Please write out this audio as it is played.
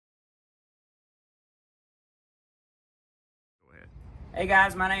Hey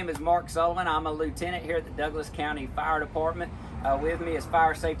guys, my name is Mark Sullivan. I'm a lieutenant here at the Douglas County Fire Department. With me is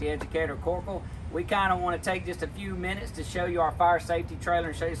Fire Safety Educator Corporal. We kind of want to take just a few minutes to show you our fire safety trailer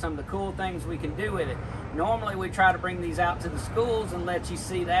and show you some of the cool things we can do with it. Normally we try to bring these out to the schools and let you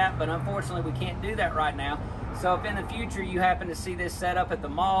see that, but unfortunately we can't do that right now. So if in the future you happen to see this set up at the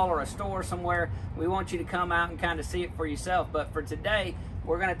mall or a store somewhere, we want you to come out and kind of see it for yourself. But for today,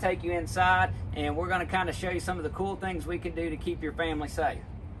 we're going to take you inside and we're going to kind of show you some of the cool things we can do to keep your family safe.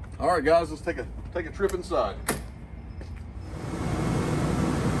 All right, guys, let's take a trip inside.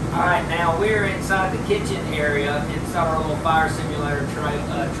 All right, now we're inside the kitchen area, inside our little fire simulator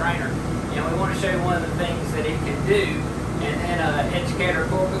trainer, and we want to show you one of the things that it can do. And then Educator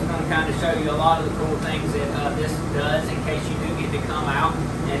Corporal is going to kind of show you a lot of the cool things that this does in case you do get to come out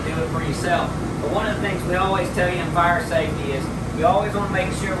and do it for yourself. But one of the things we always tell you in fire safety is you always want to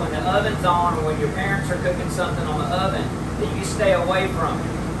make sure when the oven's on or when your parents are cooking something on the oven that you stay away from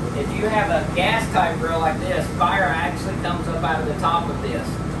it. If you have a gas type grill like this, fire actually comes up out of the top of this.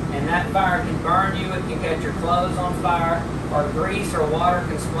 And that fire can burn you, it can catch your clothes on fire, or grease or water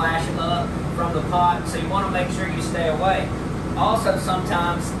can splash up from the pot, so you want to make sure you stay away. Also,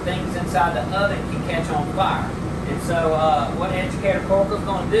 sometimes things inside the oven can catch on fire. And so what Educator Corporal is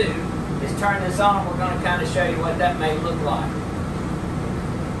going to do is turn this on, and we're going to kind of show you what that may look like.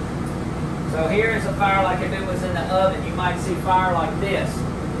 So here is a fire like if it was in the oven, you might see fire like this.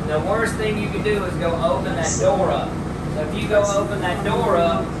 The worst thing you can do is go open that door up. So if you go open that door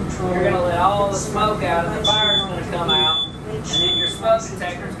up, you're going to let all the smoke out and the fire is going to come out, and then your smoke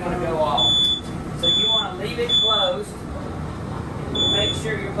detector is going to go off. So you want to leave it closed, make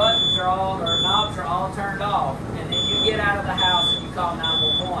sure your buttons are all, or knobs are all turned off, and then you get out of the house and you call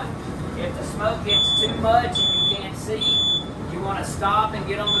 911. If the smoke gets too much and you can't see, you want to stop and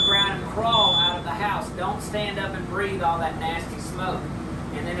get on the ground and crawl out of the house. Don't stand up and breathe all that nasty smoke.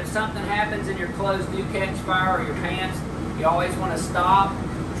 And then if something happens and your clothes do catch fire or your pants, you always want to stop,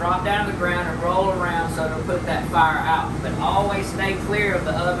 drop down to the ground and roll around so it'll put that fire out. But always stay clear of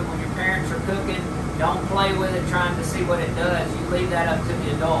the oven when your parents are cooking. Don't play with it trying to see what it does. You leave that up to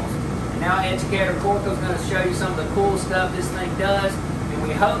the adults. And now Educator Corporal is going to show you some of the cool stuff this thing does. And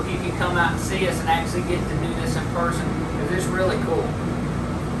we hope you can come out and see us and actually get to do this in person because it's really cool.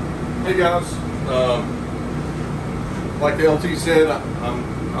 Hey guys, like the LT said,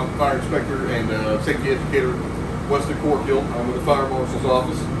 I'm fire inspector and safety educator Wesley Corkhill. I'm with the fire marshal's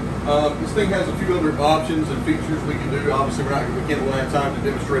office. This thing has a few other options and features we can do. Obviously, we can't have time to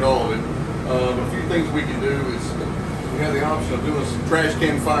demonstrate all of it. But a few things we can do is we have the option of doing some trash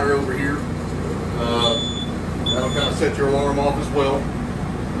can fire over here. That'll kind of set your alarm off as well.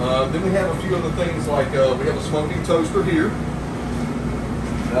 Then we have a few other things like we have a smoking toaster here.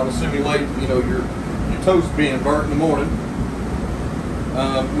 That'll simulate, your toast being burnt in the morning.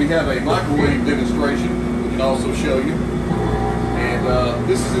 We have a microwave demonstration we can also show you. And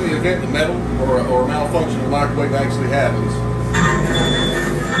this is in the event the metal or malfunction of the microwave actually happens.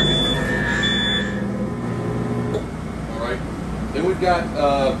 Alright. Then we've got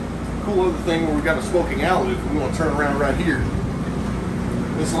a cool other thing where we've got a smoking outlet if we want to turn around right here.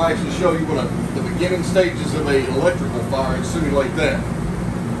 This will actually show you the beginning stages of an electrical fire and simulate that.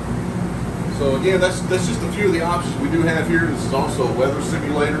 So again, that's just a few of the options we do have here. This is also a weather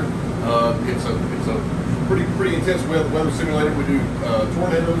simulator. It's a pretty intense weather simulator. We do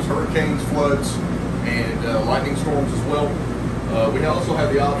tornadoes, hurricanes, floods, and lightning storms as well. We also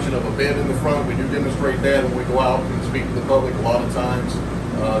have the option of a bed in the front. We do demonstrate that when we go out and speak to the public a lot of times.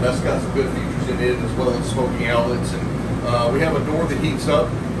 That's got some good features in it as well as smoking outlets. And we have a door that heats up,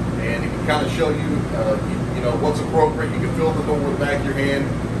 and it can kind of show you, what's appropriate. You can fill the door with the back of your hand.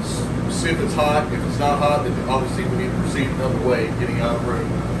 See if it's hot. If it's not hot, then obviously we need to proceed another way, getting out of the room.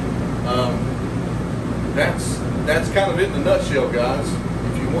 That's kind of it in a nutshell, guys.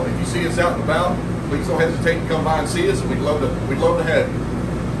 If you see us out and about, please don't hesitate to come by and see us, and we'd love to have you.